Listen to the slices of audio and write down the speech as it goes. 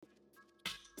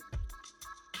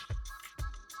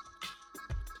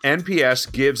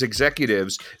NPS gives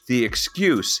executives the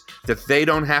excuse that they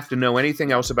don't have to know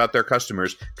anything else about their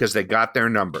customers because they got their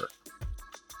number.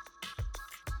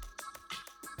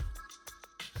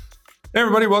 Hey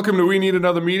everybody, welcome to We Need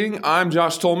Another Meeting. I'm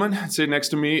Josh Tolman. Sitting next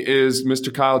to me is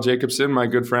Mr. Kyle Jacobson, my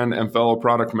good friend and fellow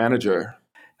product manager.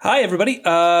 Hi, everybody.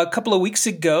 A couple of weeks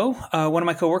ago, one of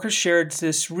my coworkers shared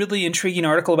this really intriguing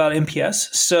article about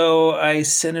NPS. So I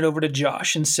sent it over to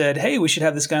Josh and said, hey, we should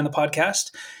have this guy on the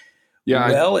podcast.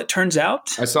 Yeah. Well, it turns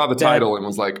out I saw the title and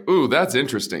was like, ooh, that's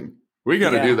interesting. We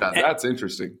got to do that. That's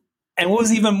interesting. And what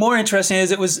was even more interesting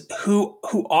is it was who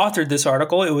authored this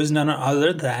article. It was none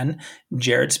other than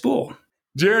Jared Spool.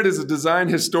 Jared is a design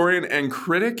historian and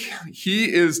critic.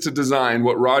 He is to design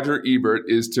what Roger Ebert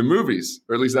is to movies,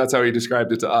 or at least that's how he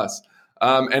described it to us.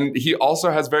 And he also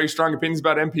has very strong opinions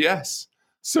about NPS.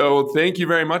 So thank you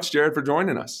very much, Jared, for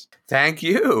joining us. Thank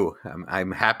you.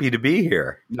 I'm happy to be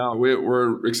here. No,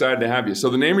 we're excited to have you. So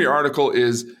the name of your article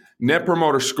is Net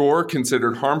Promoter Score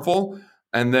Considered Harmful,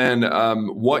 and then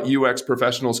what UX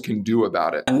professionals can do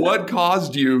about it. What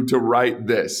caused you to write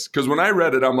this? Because when I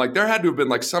read it, I'm like, there had to have been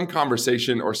like some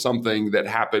conversation or something that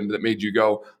happened that made you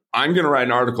go, I'm going to write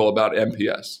an article about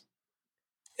NPS.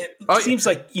 It seems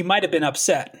like you might have been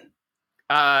upset.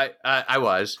 I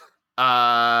was.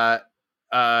 There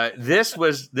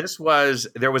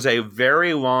was a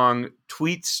very long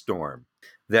tweet storm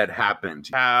that happened.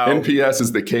 NPS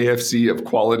is the KFC of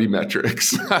quality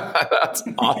metrics. That's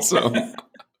awesome.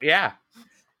 Yeah.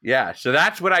 So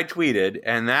that's what I tweeted,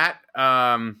 and that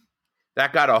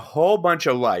got a whole bunch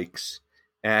of likes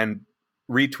and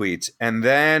retweets, and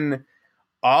then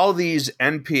all these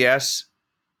NPS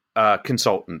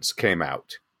consultants came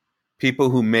out, people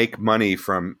who make money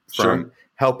from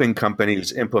helping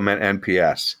companies implement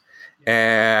NPS.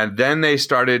 And then they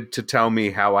started to tell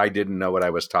me how I didn't know what I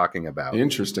was talking about.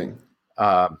 Interesting.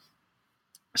 And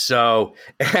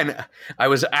I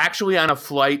was actually on a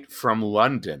flight from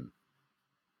London,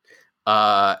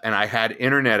 and I had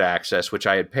internet access, which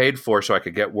I had paid for so I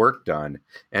could get work done.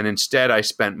 And instead, I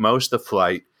spent most of the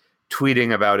flight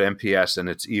tweeting about NPS and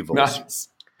its evils. Nice.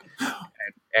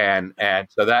 And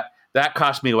so that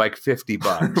cost me like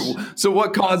 $50. So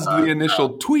what caused the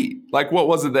initial tweet? Like, what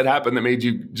was it that happened that made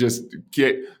you just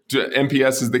get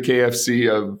NPS is the KFC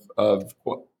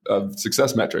of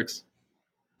success metrics?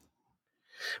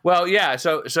 Well, yeah.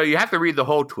 So you have to read the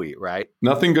whole tweet, right?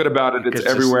 Nothing good about it. It's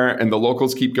everywhere. And the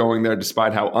locals keep going there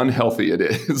despite how unhealthy it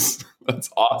is. That's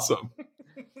awesome.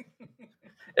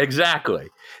 Exactly.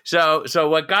 So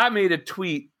what got me to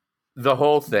tweet the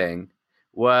whole thing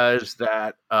was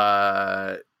that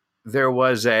there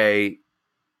was a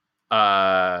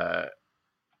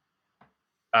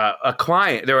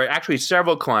client. There were actually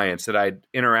several clients that I'd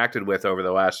interacted with over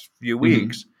the last few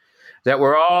weeks that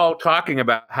were all talking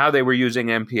about how they were using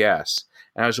NPS,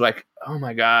 and I was like, "Oh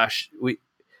my gosh, we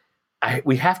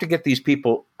have to get these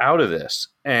people out of this."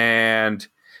 And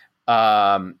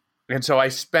so I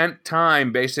spent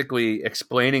time basically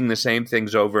explaining the same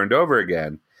things over and over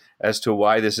again as to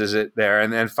why this isn't there.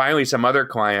 And then finally, some other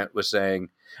client was saying,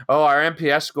 "Oh, our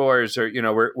NPS scores are,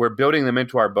 we're building them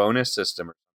into our bonus system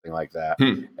or something like that."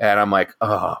 And I'm like,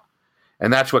 "Oh,"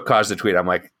 and that's what caused the tweet. I'm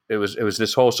like, it was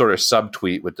this whole sort of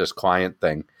subtweet with this client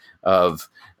thing of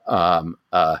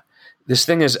this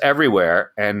thing is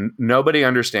everywhere and nobody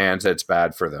understands that it's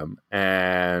bad for them,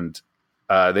 and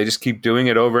they just keep doing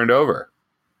it over and over.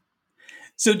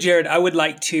 So, Jared, I would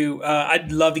like to,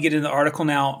 I'd love to get into the article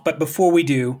now, but before we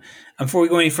go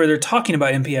any further talking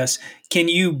about NPS, can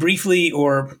you briefly,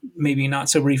 or maybe not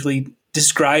so briefly,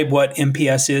 describe what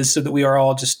NPS is so that we are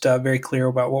all just very clear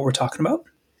about what we're talking about?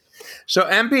 So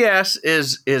NPS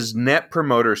is Net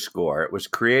Promoter Score. It was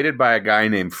created by a guy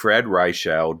named Fred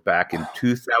Reichheld back in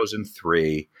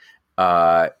 2003.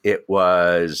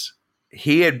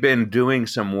 He had been doing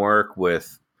some work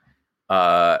with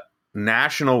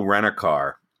National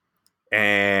Rent-A-Car,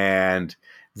 and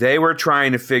they were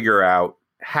trying to figure out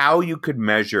how you could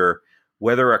measure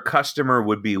whether a customer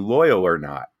would be loyal or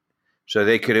not, so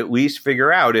they could at least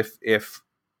figure out if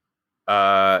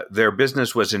their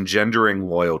business was engendering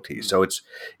loyalty. So it's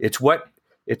what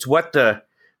the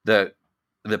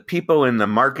people in the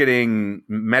marketing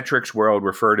metrics world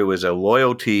refer to as a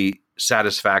loyalty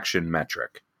satisfaction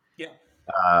metric. Yeah.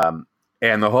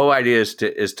 And the whole idea is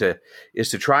to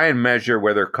try and measure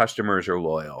whether customers are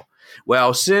loyal.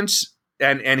 Well,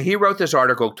 and he wrote this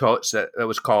article that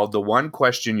was called "The One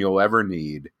Question You'll Ever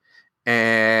Need,"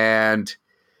 and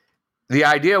the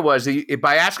idea was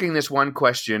by asking this one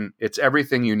question, it's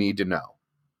everything you need to know,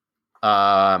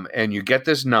 and you get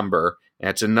this number, and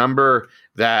it's a number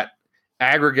that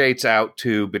aggregates out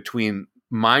to between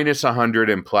minus 100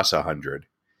 and plus 100.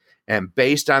 And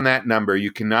based on that number,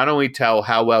 you can not only tell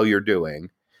how well you're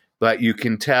doing, but you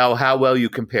can tell how well you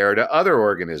compare to other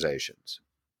organizations.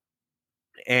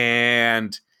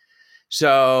 And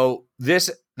so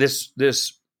this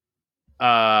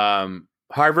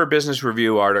Harvard Business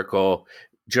Review article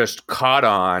just caught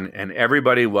on, and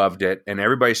everybody loved it, and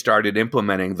everybody started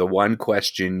implementing the one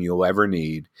question you'll ever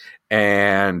need,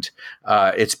 and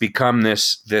it's become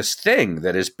this thing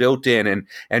that is built in,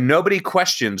 and nobody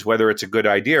questions whether it's a good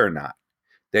idea or not.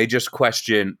 They just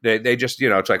question. They just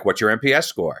it's like, what's your NPS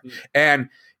score? Mm-hmm. And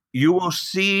you will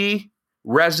see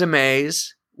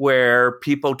resumes where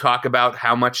people talk about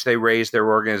how much they raise their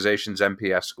organization's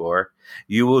NPS score.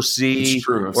 You will see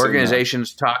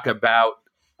organizations talk about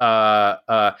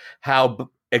how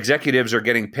executives are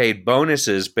getting paid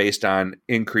bonuses based on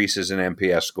increases in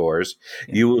NPS scores.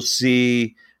 Yeah. You will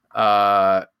see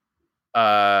OKRs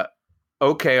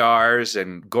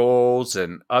and goals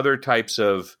and other types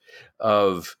of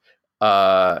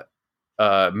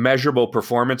measurable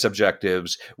performance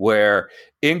objectives where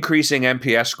increasing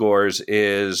NPS scores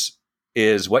is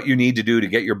what you need to do to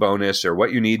get your bonus, or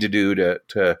what you need to do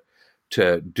to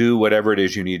do whatever it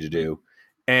is you need to do.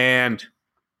 And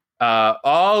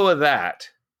all of that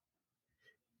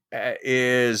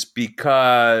is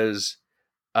because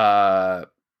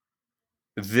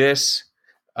because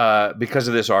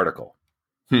of this article.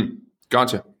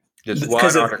 Gotcha. Just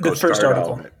because of the first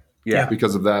article. Yeah.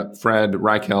 Because of that Fred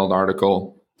Reichheld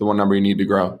article, the one number you need to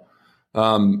grow.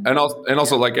 And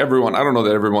also like everyone, I don't know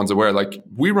that everyone's aware, like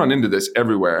we run into this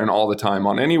everywhere and all the time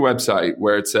on any website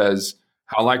where it says,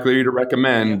 how likely are you to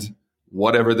recommend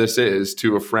whatever this is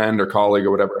to a friend or colleague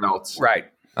or whatever else? Right.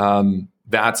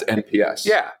 That's NPS.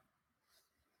 Yeah.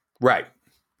 Right.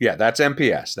 Yeah, that's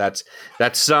NPS.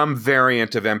 That's some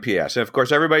variant of NPS. And of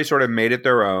course, everybody sort of made it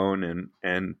their own,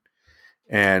 and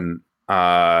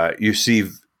you see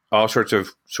all sorts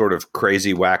of sort of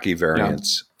crazy, wacky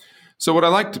variants. Yeah. So what I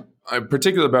liked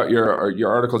particularly about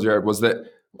your article, Jared, was that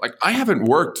like I haven't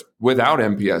worked without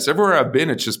NPS. Everywhere I've been,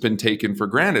 it's just been taken for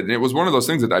granted. And it was one of those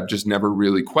things that I've just never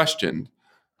really questioned.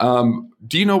 Do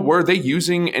you know, were they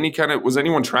using was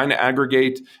anyone trying to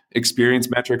aggregate experience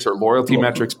metrics or loyalty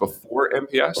metrics before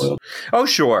NPS? Oh,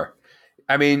 sure.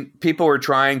 I mean, people were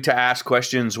trying to ask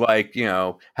questions like,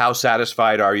 how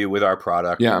satisfied are you with our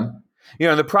product? Yeah.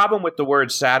 The problem with the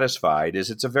word satisfied is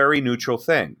it's a very neutral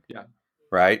thing. Yeah.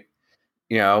 Right?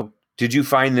 Did you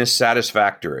find this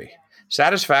satisfactory?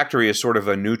 Satisfactory is sort of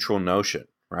a neutral notion,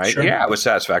 right? Sure. Yeah, it was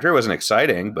satisfactory. It wasn't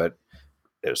exciting, but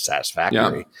it was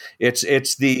satisfactory. Yeah.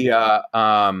 It's the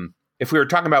if we were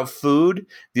talking about food,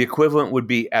 the equivalent would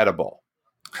be edible.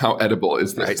 How edible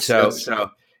is this? Right. So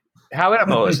how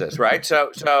edible is this? Right.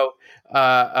 So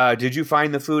did you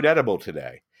find the food edible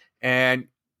today? And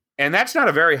that's not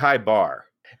a very high bar.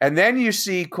 And then you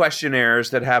see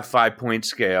questionnaires that have 5-point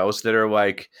scales that are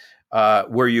like,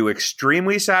 were you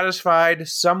extremely satisfied,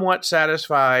 somewhat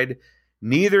satisfied,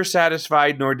 neither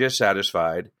satisfied nor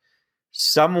dissatisfied,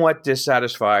 somewhat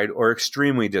dissatisfied, or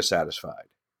extremely dissatisfied,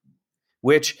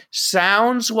 which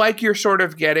sounds like you're sort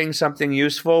of getting something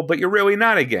useful, but you're really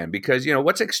not, again, because,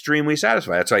 what's extremely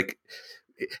satisfied? It's like,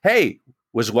 hey,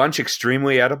 was lunch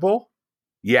extremely edible?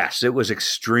 Yes, it was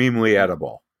extremely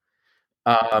edible.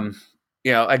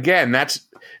 Again, that's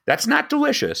not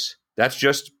delicious. That's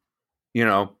just,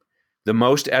 the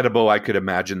most edible I could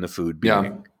imagine the food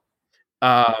being.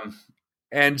 Yeah.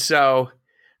 And so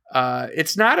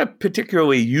it's not a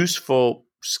particularly useful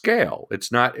scale.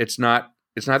 It's not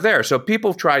there. So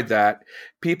people have tried that.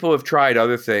 People have tried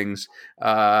other things,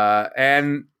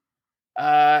 and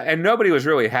nobody was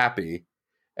really happy.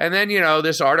 And then,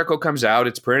 this article comes out.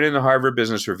 It's printed in the Harvard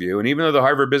Business Review, and even though the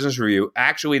Harvard Business Review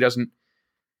actually doesn't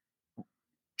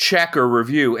check or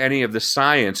review any of the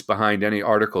science behind any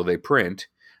article they print,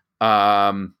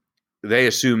 they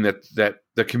assume that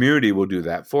the community will do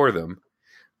that for them.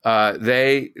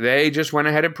 They just went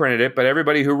ahead and printed it, but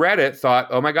everybody who read it thought,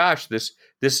 "Oh my gosh, this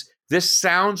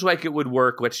sounds like it would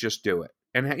work. Let's just do it."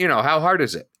 And how hard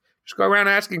is it? Just go around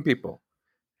asking people,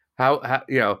 how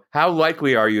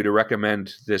likely are you to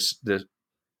recommend the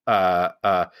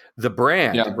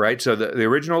brand, right? So the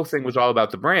original thing was all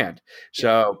about the brand.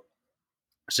 So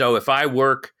if I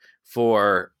work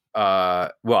for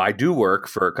I do work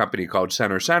for a company called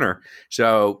Center.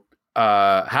 So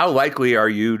how likely are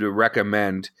you to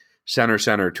recommend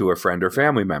Center to a friend or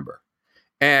family member?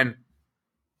 And,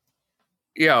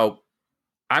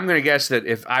 I'm going to guess that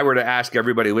if I were to ask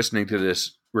everybody listening to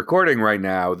this recording right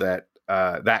now that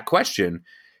question,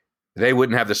 they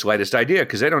wouldn't have the slightest idea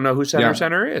because they don't know who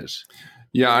Center is.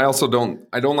 Yeah, I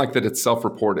don't like that it's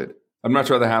self-reported. I'd much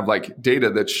rather have like data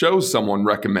that shows someone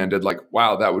recommended, like,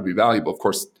 wow, that would be valuable. Of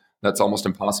course, that's almost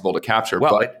impossible to capture,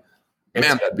 Well, but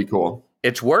man, that'd be cool.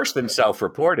 It's worse than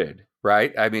self-reported,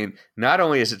 right? I mean, not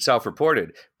only is it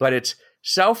self-reported, but it's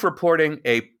self-reporting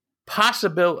a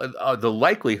possibility, the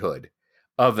likelihood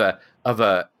of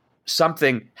a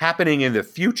something happening in the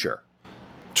future,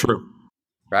 True.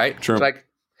 right? True. It's like,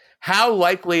 how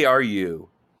likely are you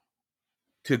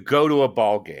to go to a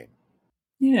ball game?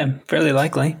 Yeah, fairly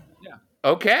likely. Yeah.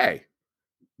 Okay.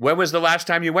 When was the last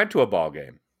time you went to a ball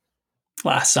game?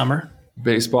 Last summer.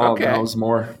 Baseball, Okay. that was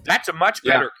more. That's a much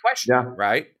better question,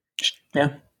 right?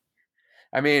 Yeah.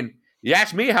 I mean, you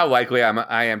ask me how likely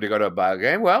I am to go to a ball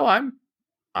game. Well,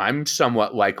 I'm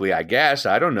somewhat likely, I guess.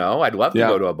 I don't know. I'd love to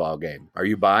go to a ball game. Are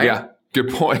you buying? Yeah, good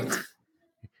point.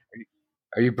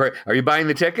 Are you buying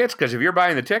the tickets? Because if you're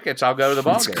buying the tickets, I'll go to the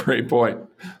ball game. That's a great point.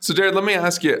 So, Jared, let me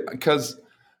ask you, because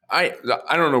I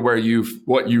don't know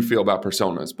what you feel about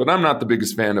personas, but I'm not the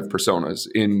biggest fan of personas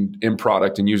in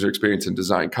product and user experience and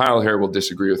design. Kyle here will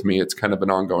disagree with me. It's kind of an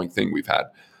ongoing thing we've had.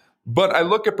 But I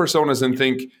look at personas and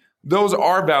think those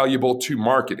are valuable to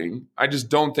marketing. I just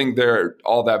don't think they're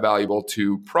all that valuable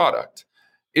to product.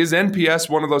 Is NPS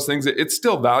one of those things that it's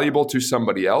still valuable to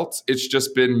somebody else? It's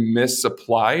just been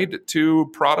misapplied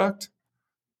to product?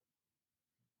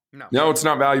 No, it's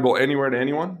not valuable anywhere to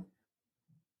anyone?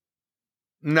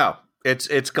 No,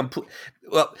 it's complete.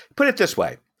 Well, put it this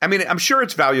way. I mean, I'm sure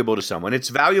it's valuable to someone. It's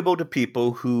valuable to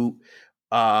people who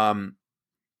are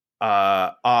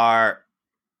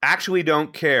actually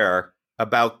don't care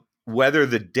about whether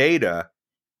the data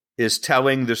is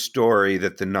telling the story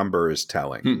that the number is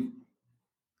telling.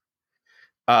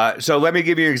 So let me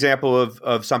give you an example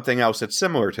of something else that's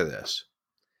similar to this.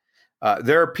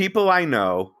 There are people I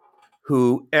know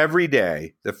who every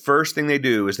day, the first thing they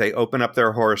do is they open up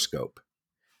their horoscope,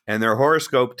 and their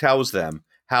horoscope tells them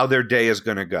how their day is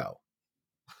going to go.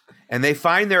 And they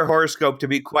find their horoscope to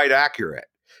be quite accurate,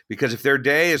 because if their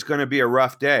day is going to be a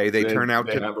rough day, they turn out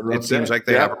to, it seems like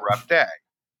they have a rough day.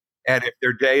 And if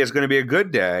their day is going to be a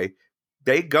good day,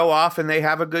 they go off and they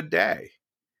have a good day.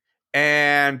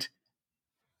 And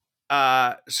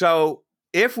so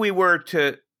if we were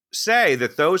to say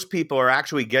that those people are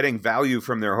actually getting value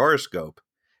from their horoscope,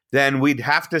 then we'd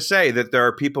have to say that there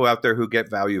are people out there who get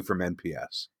value from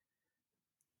NPS.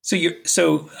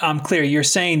 So I'm clear. You're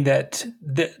saying that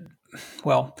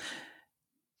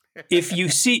if you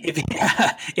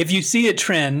see a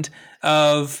trend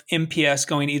of NPS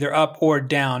going either up or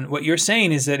down, what you're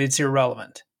saying is that it's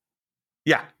irrelevant.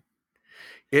 Yeah.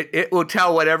 It will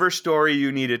tell whatever story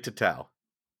you need it to tell.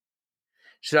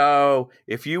 So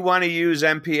if you want to use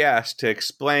NPS to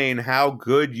explain how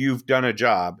good you've done a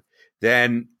job,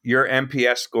 then your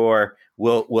NPS score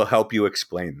will help you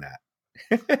explain that.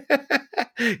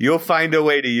 You'll find a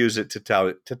way to use it to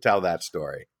tell that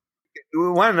story.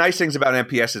 One of the nice things about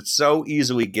NPS, it's so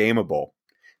easily gameable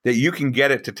that you can get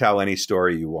it to tell any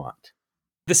story you want.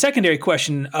 The secondary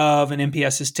question of an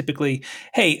NPS is typically,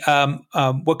 hey,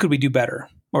 what could we do better?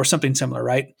 Or something similar,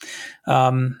 right?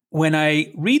 When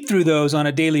I read through those on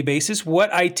a daily basis,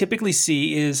 what I typically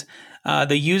see is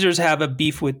the users have a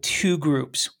beef with two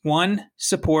groups. One,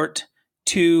 support.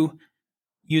 Two,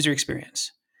 user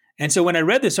experience. And so when I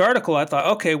read this article, I thought,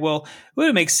 okay, well, it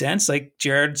would make sense. Like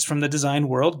Jared's from the design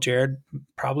world. Jared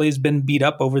probably has been beat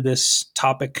up over this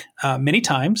topic many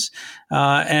times.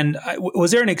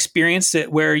 Was there an experience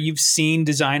where you've seen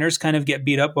designers kind of get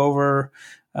beat up over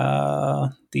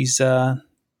these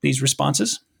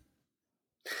responses?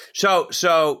 So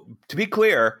to be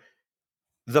clear,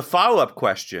 the follow-up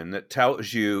question that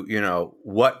tells you,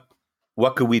 what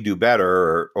could we do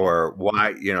better, or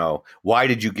why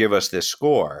did you give us this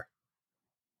score?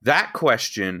 That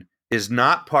question is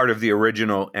not part of the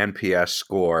original NPS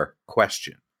score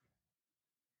question.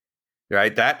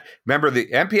 Right? Remember, the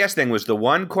NPS thing was the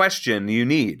one question you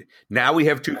need. Now we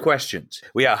have two questions.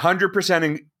 We have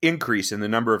 100% increase in the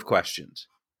number of questions.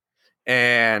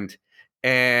 And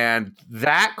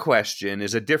that question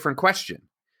is a different question.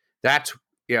 That's,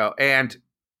 and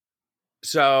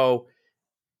so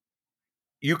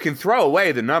you can throw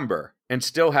away the number and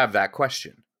still have that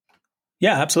question.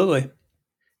 Yeah, absolutely.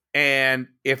 And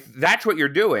if that's what you're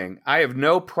doing, I have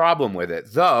no problem with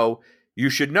it. Though you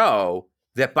should know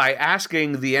that by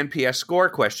asking the NPS score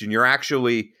question, you're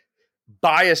actually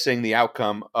biasing the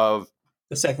outcome of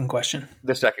the second question.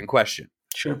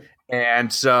 Sure.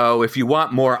 And so if you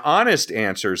want more honest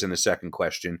answers in the second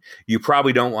question, you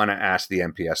probably don't want to ask the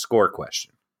NPS score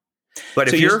question. But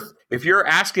so if you're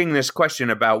asking this question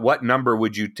about what number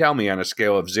would you tell me on a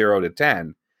scale of 0 to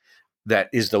 10, that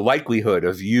is the likelihood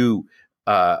of you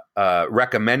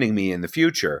recommending me in the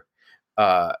future,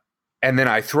 uh, and then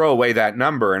I throw away that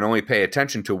number and only pay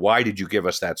attention to why did you give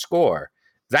us that score,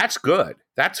 that's good.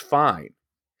 That's fine.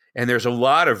 And there's a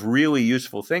lot of really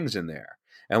useful things in there.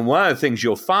 And one of the things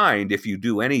you'll find if you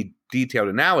do any detailed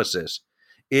analysis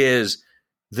is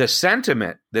the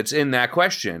sentiment that's in that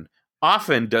question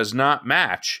often does not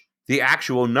match the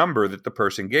actual number that the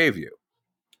person gave you.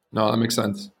 No, that makes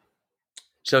sense.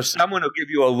 So someone will give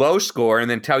you a low score and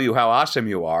then tell you how awesome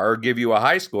you are, or give you a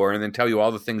high score and then tell you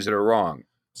all the things that are wrong.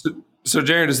 So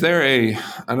Jared, is there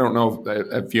I don't know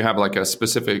if you have like a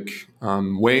specific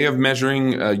way of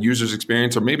measuring a user's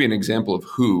experience, or maybe an example of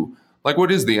who, like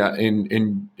what is the,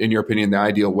 in your opinion, the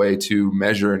ideal way to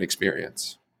measure an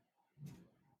experience?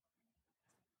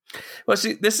 Well,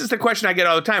 see, this is the question I get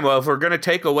all the time. Well, if we're going to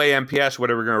take away NPS, what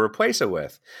are we going to replace it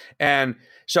with? And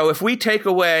so if we take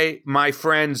away my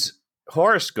friend's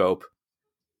horoscope,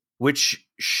 which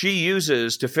she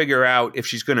uses to figure out if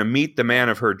she's going to meet the man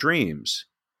of her dreams,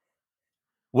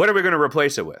 what are we going to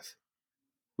replace it with?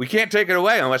 We can't take it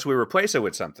away unless we replace it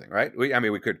with something, right? We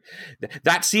could.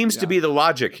 That seems to be the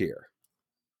logic here.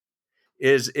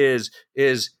 Is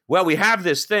well, we have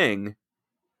this thing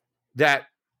that,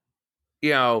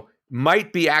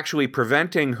 might be actually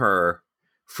preventing her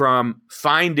from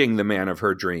finding the man of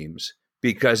her dreams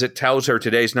because it tells her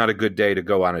today's not a good day to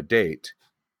go on a date.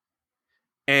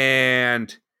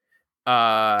 And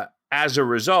as a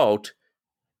result,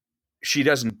 she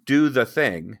doesn't do the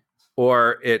thing,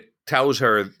 or it tells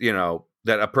her,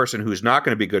 that a person who's not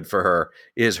going to be good for her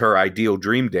is her ideal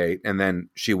dream date, and then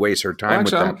she wastes her time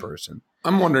with that person.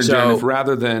 I'm wondering, Jen, if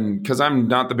rather than, because I'm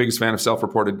not the biggest fan of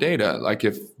self-reported data, like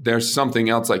if there's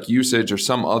something else like usage or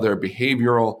some other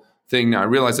behavioral thing, I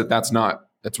realize that's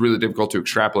really difficult to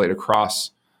extrapolate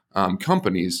across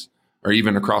companies or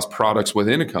even across products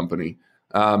within a company.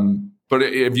 But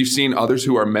have you seen others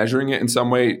who are measuring it in some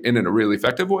way in a really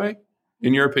effective way,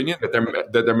 in your opinion, that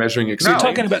they're measuring experience? No,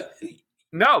 talking about...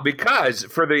 No, because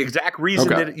for the exact reason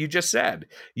that you just said,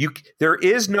 there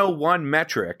is no one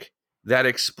metric that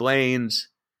explains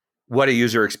what a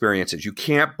user experience is. You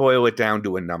can't boil it down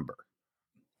to a number.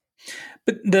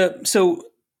 But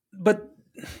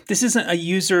this isn't a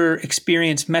user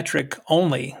experience metric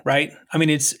only, right? I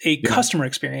mean, it's a customer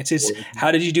experience. It's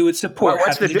how did you do with support? Well,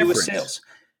 what's how did the you difference? do with sales?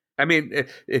 I mean,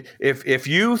 if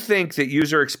you think that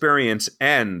user experience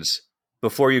ends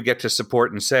before you get to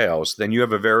support and sales, then you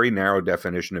have a very narrow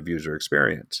definition of user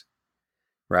experience,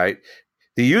 right?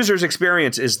 The user's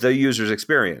experience is the user's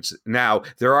experience. Now,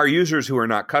 there are users who are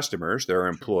not customers. There are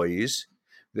employees.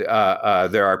 There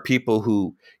are people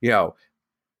who,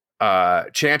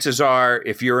 chances are,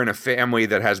 if you're in a family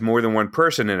that has more than one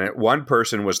person in it, one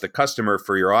person was the customer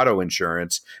for your auto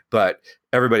insurance, but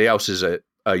everybody else is a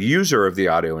user of the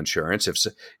auto insurance.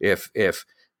 If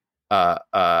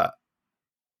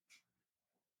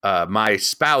my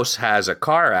spouse has a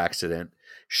car accident,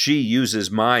 she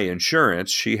uses my insurance.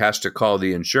 She has to call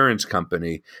the insurance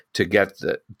company to get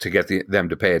them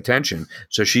to pay attention.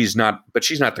 So she's not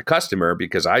the customer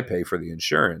because I pay for the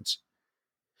insurance.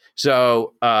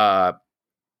 So so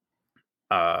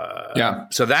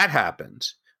that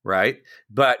happens, right?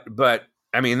 But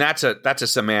I mean that's a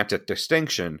semantic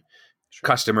distinction: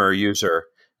 customer, user,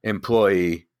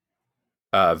 employee,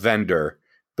 vendor.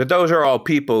 But those are all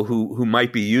people who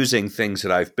might be using things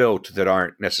that I've built that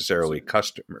aren't necessarily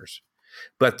customers.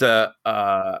 But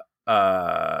but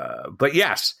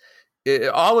yes,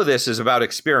 all of this is about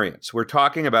experience. We're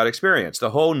talking about experience.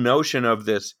 The whole notion of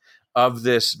this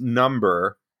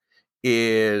number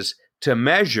is to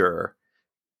measure.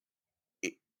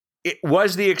 It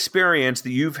was the experience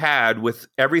that you've had with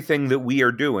everything that we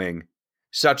are doing,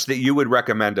 such that you would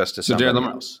recommend us to somebody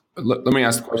else. Let me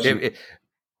ask the question.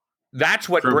 That's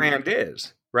what brand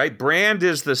is, right? Brand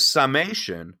is the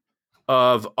summation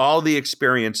of all the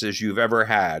experiences you've ever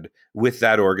had with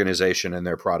that organization and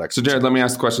their products. So, Jared, let me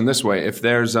ask the question this way. If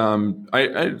there's,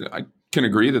 I can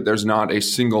agree that there's not a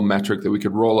single metric that we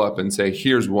could roll up and say,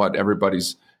 here's what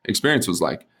everybody's experience was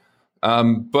like.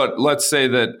 But let's say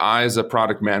that I, as a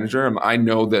product manager, I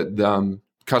know that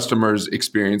customers'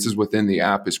 experiences within the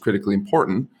app is critically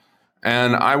important.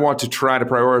 And I want to try to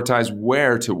prioritize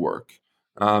where to work.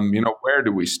 Where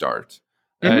do we start?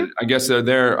 Mm-hmm. I guess are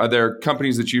there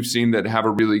companies that you've seen that have a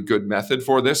really good method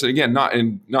for this? And again, not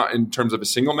in terms of a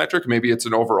single metric. Maybe it's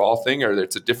an overall thing, or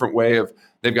it's a different way of.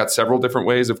 They've got several different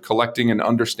ways of collecting and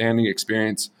understanding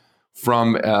experience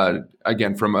from an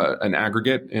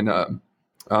aggregate in a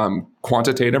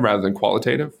quantitative rather than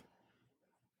qualitative.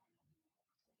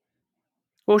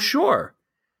 Well, sure.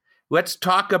 Let's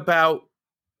talk about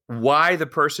why the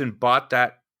person bought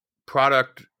that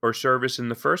product or service in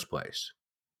the first place.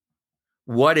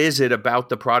 what is it about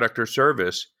the product or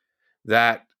service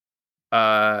that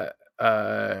that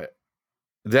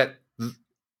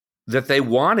they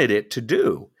wanted it to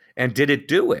do, and did it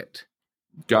do it?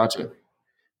 Gotcha.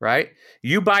 Right?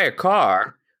 You buy a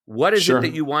car. What is Sure. it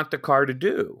that you want the car to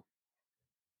do?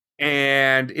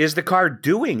 And is the car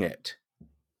doing it?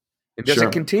 And does Sure.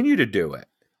 it continue to do it?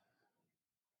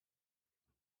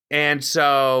 And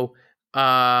so,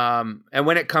 and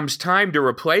when it comes time to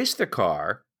replace the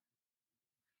car,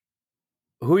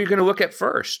 who are you going to look at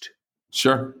first?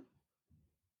 Sure.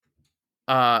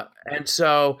 And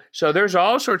so there's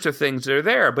all sorts of things that are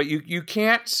there, but you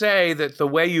can't say that the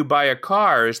way you buy a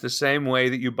car is the same way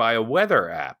that you buy a weather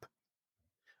app,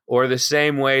 or the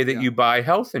same way that you buy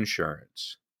health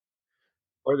insurance,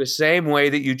 or the same way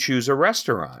that you choose a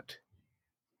restaurant.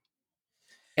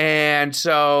 And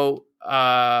so,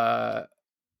 or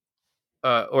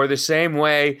the same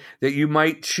way that you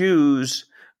might choose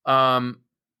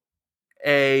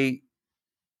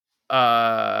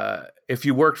if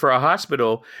you worked for a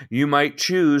hospital, you might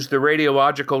choose the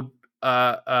radiological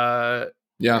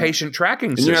patient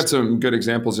tracking system. And you had some good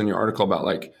examples in your article about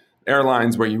like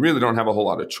airlines where you really don't have a whole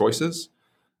lot of choices.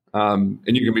 And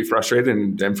you can be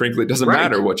frustrated, and frankly, it doesn't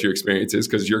matter what your experience is,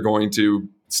 because you're going to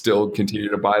still continue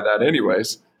to buy that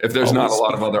anyways, if there's not a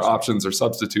lot of other options or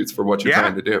substitutes for what you're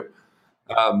trying to do.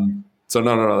 So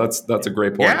no, that's a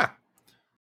great point. Yeah.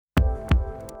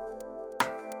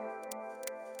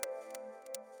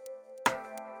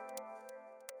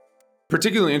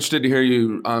 Particularly interested to hear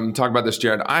you talk about this,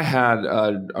 Jared. I had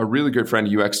a really good friend,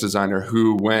 UX designer,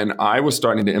 who, when I was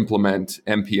starting to implement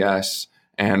MPS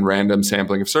and random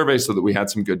sampling of surveys so that we had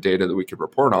some good data that we could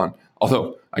report on,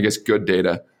 although I guess good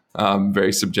data,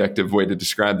 very subjective way to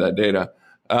describe that data.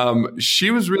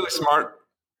 She was really smart.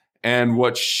 And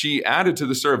what she added to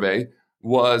the survey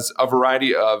was a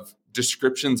variety of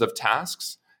descriptions of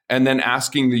tasks, and then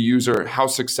asking the user how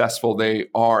successful they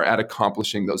are at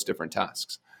accomplishing those different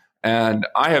tasks. And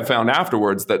I have found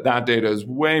afterwards that data is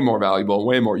way more valuable,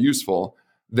 way more useful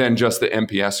than just the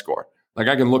MPS score. Like,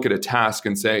 I can look at a task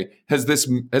and say, has this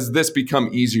become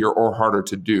easier or harder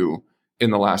to do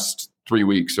in the last 3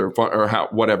 weeks, or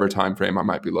whatever time frame I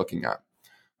might be looking at.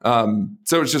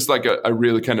 So it's just like a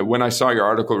really kind of, when I saw your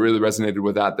article, it really resonated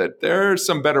with that there are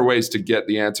some better ways to get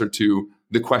the answer to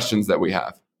the questions that we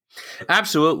have.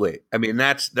 Absolutely. I mean,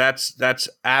 that's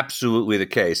absolutely the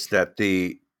case, that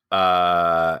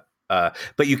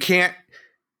but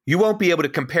you won't be able to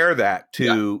compare that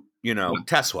to,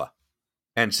 Tesla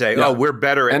and say, oh, we're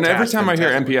better at. And every time I hear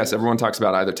Tesla. MPS, everyone talks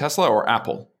about either Tesla or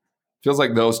Apple. Feels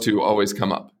like those two always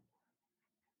come up.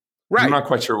 Right. I'm not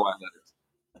quite sure why that is.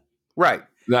 Right.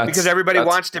 Because everybody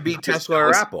wants to be Tesla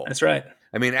or Apple. That's right.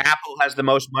 I mean, Apple has the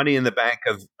most money in the bank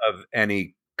of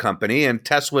any company, and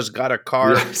Tesla's got a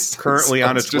car currently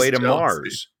on its way to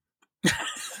Mars.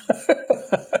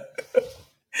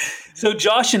 So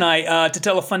Josh and I, to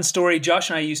tell a fun story, Josh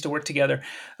and I used to work together.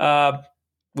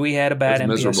 We had a bad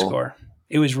MPS score.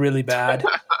 It was really bad.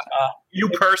 You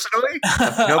personally?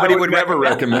 Nobody would never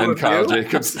recommend Kyle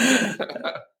Jacobs.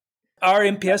 Our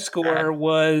MPS score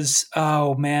was,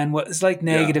 was like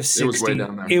negative 60. It was way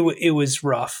down there. It was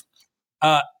rough.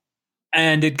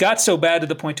 And it got so bad to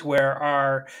the point to where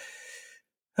our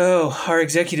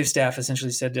executive staff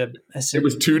essentially said to us, it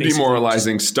was too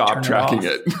demoralizing. Stop tracking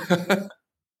it.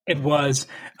 It was.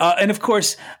 And of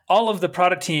course, all of the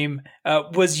product team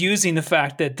was using the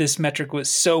fact that this metric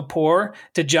was so poor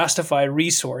to justify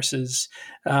resources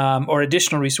or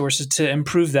additional resources to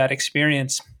improve that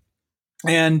experience.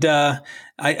 And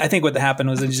I think what happened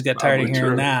was they just got tired of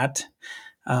hearing that.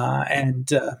 I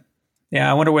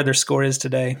wonder where their score is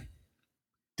today.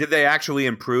 Did they actually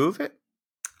improve it?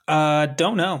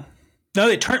 Don't know. No,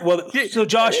 they turned. Well, so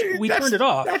Josh, we turned it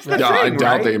off. I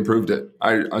doubt they improved it.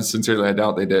 I sincerely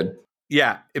doubt they did.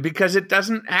 Yeah, because it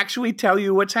doesn't actually tell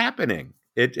you what's happening.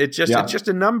 It's just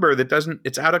a number that doesn't.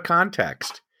 It's out of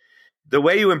context. The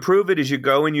way you improve it is you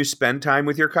go and you spend time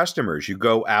with your customers. You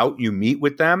go out, you meet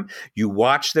with them, you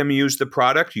watch them use the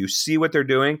product, you see what they're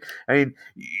doing. I mean,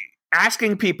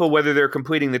 asking people whether they're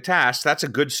completing the task, that's a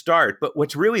good start. But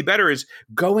what's really better is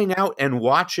going out and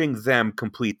watching them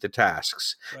complete the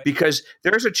tasks, because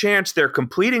there's a chance they're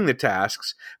completing the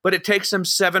tasks, but it takes them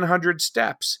 700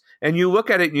 steps. And you look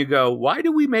at it and you go, why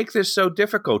do we make this so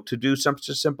difficult to do such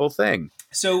a simple thing?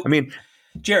 So, I mean,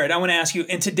 Jared, I want to ask you,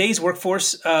 in today's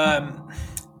workforce,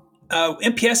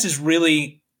 MPS is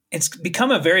really, it's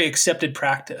become a very accepted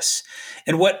practice.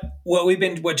 And what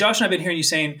Josh and I have been hearing you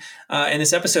saying in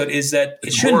this episode is that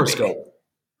it shouldn't be.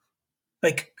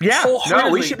 Like,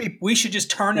 we should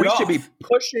just turn it off. We should be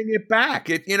pushing it back.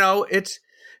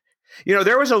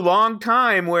 There was a long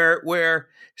time where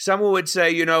someone would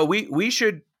say, we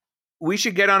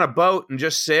should get on a boat and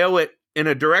just sail it in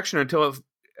a direction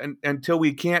until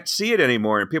we can't see it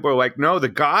anymore. And people are like, no, the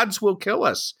gods will kill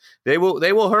us. They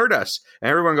will hurt us. And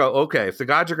everyone go, okay, if the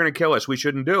gods are going to kill us, we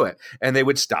shouldn't do it. And they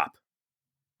would stop.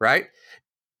 Right?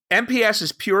 NPS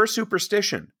is pure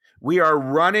superstition. We are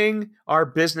running our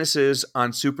businesses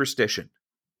on superstition.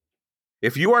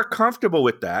 If you are comfortable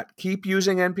with that, keep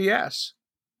using NPS.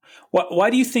 Why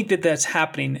do you think that that's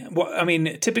happening? Well, I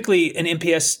mean, typically an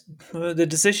NPS, the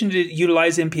decision to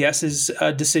utilize NPS is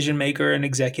a decision maker and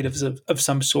executives of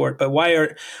some sort. But why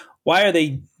are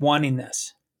they wanting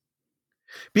this?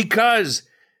 Because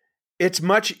it's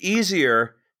much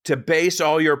easier to base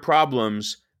all your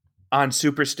problems on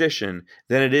superstition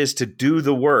than it is to do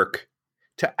the work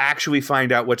to actually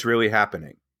find out what's really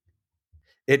happening.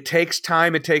 It takes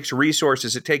time, it takes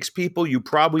resources, it takes people you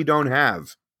probably don't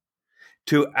have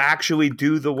to actually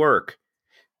do the work.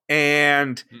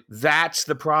 And that's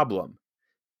the problem.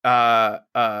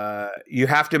 You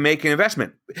have to make an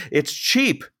investment. It's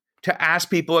cheap to ask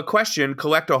people a question,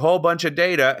 collect a whole bunch of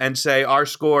data, and say, our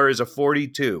score is a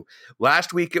 42.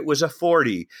 Last week it was a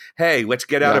 40. Hey, let's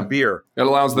get out a beer. It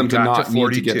allows them to not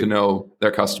need to get to know their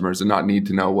customers and not need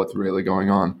to know what's really going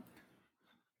on.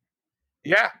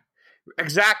 Yeah,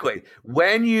 exactly.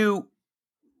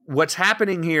 What's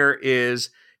happening here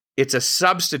is it's a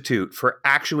substitute for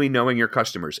actually knowing your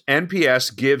customers.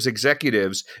 NPS gives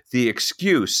executives the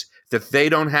excuse that they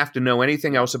don't have to know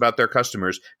anything else about their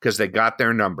customers because they got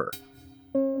their number.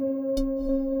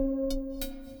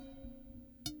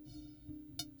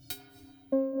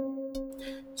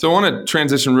 So I want to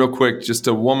transition real quick just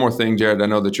to one more thing, Jared, I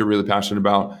know that you're really passionate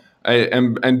about,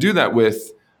 and do that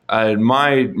with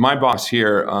my boss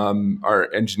here, our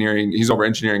engineering. He's over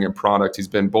engineering and product. He's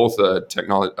been both a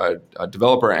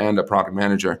developer and a product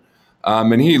manager,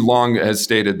 and he long has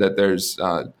stated that there's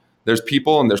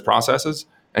people and there's processes,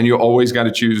 and you always got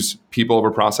to choose people over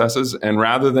processes. And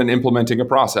rather than implementing a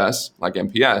process like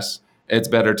NPS, it's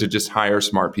better to just hire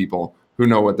smart people who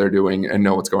know what they're doing and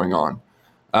know what's going on.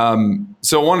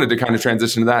 So I wanted to kind of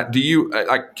transition to that.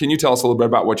 Can you tell us a little bit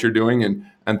about what you're doing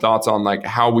and thoughts on like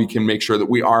how we can make sure that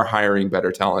we are hiring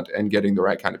better talent and getting the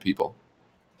right kind of people?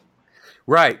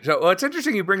 Right. So it's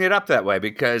interesting you bring it up that way,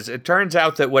 because it turns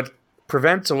out that what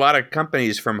prevents a lot of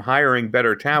companies from hiring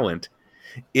better talent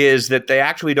is that they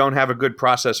actually don't have a good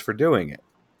process for doing it.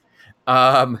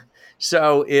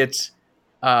 So it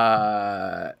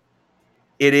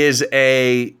is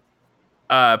the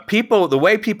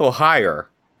way people hire,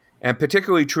 and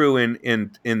particularly true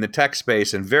in the tech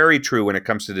space, and very true when it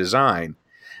comes to design,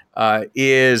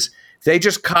 is they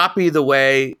just copy the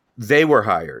way they were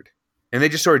hired, and they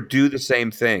just sort of do the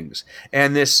same things.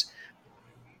 And this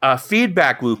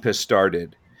feedback loop has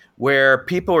started where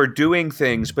people are doing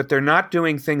things, but they're not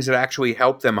doing things that actually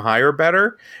help them hire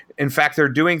better. In fact, they're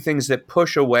doing things that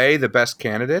push away the best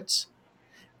candidates,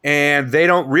 and they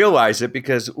don't realize it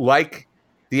because, like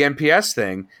the NPS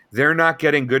thing, they're not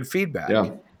getting good feedback. Yeah.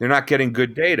 They're not getting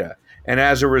good data. And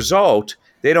as a result,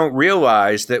 they don't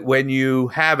realize that when you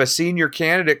have a senior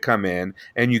candidate come in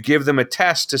and you give them a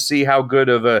test to see how good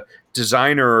of a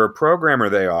designer or a programmer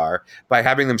they are by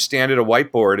having them stand at a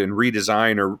whiteboard and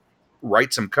redesign or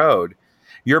write some code,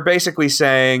 you're basically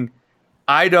saying,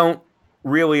 I don't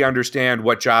really understand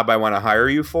what job I want to hire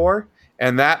you for.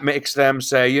 And that makes them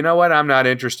say, you know what, I'm not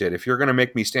interested. If you're going to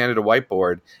make me stand at a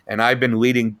whiteboard, and I've been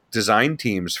leading design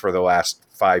teams for the last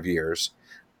 5 years,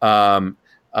 you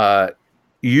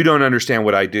don't understand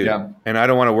what I do. Yeah. And I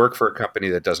don't want to work for a company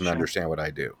that doesn't understand what I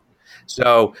do.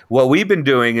 So what we've been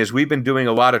doing is we've been doing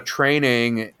a lot of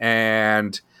training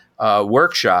and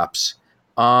workshops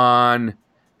on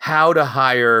how to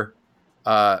hire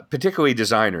particularly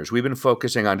designers. We've been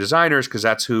focusing on designers because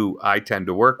that's who I tend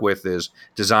to work with, is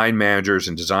design managers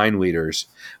and design leaders.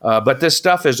 But this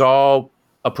stuff is all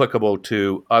applicable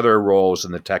to other roles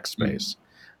in the tech space.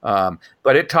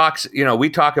 But it talks, we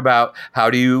talk about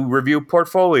how do you review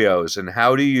portfolios and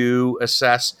how do you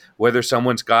assess whether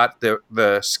someone's got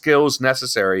the skills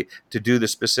necessary to do the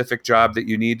specific job that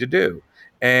you need to do.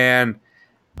 And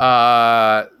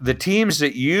the teams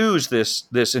that use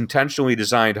this intentionally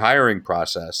designed hiring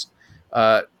process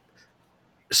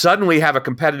suddenly have a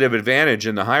competitive advantage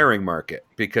in the hiring market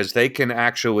because they can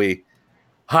actually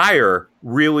hire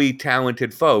really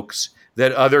talented folks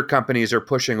that other companies are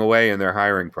pushing away in their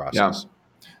hiring process. Yeah.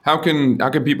 How can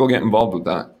people get involved with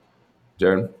that,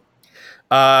 Jared?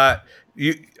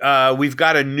 We've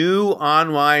got a new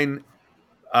online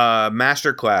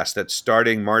masterclass that's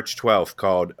starting March 12th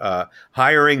called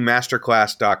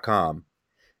hiringmasterclass.com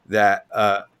that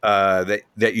that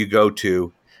you go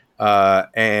to,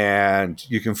 and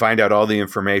you can find out all the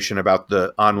information about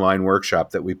the online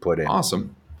workshop that we put in.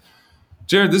 Awesome.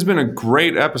 Jared, this has been a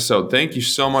great episode. Thank you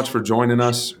so much for joining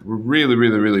us. We really,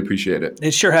 really, really appreciate it.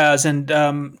 It sure has. And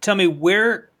tell me,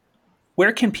 where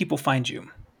can people find you?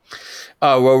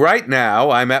 Well, right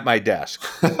now I'm at my desk.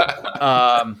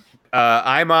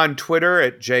 I'm on Twitter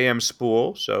at JM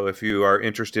Spool. So if you are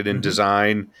interested in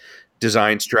design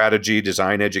strategy,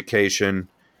 design education,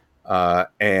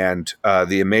 and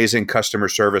the amazing customer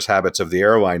service habits of the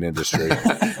airline industry,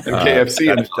 And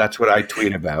KFC. That's what I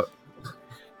tweet about.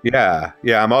 Yeah.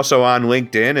 I'm also on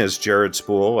LinkedIn as Jared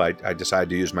Spool. I decided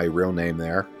to use my real name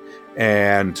there,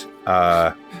 and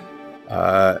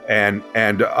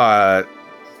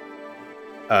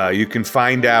you can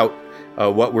find out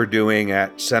what we're doing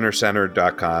at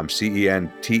centercentre.com,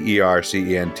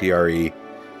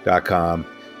 CENTERCENTRE.com.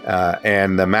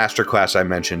 And the masterclass I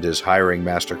mentioned is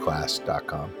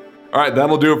hiringmasterclass.com. All right,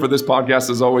 that'll do it for this podcast.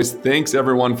 As always, thanks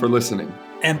everyone for listening.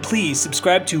 And please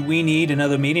subscribe to We Need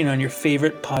Another Meeting on your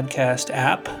favorite podcast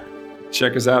app.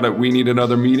 Check us out at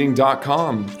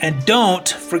weneedanothermeeting.com. And don't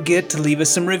forget to leave us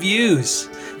some reviews.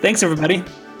 Thanks, everybody.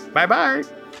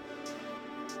 Bye-bye.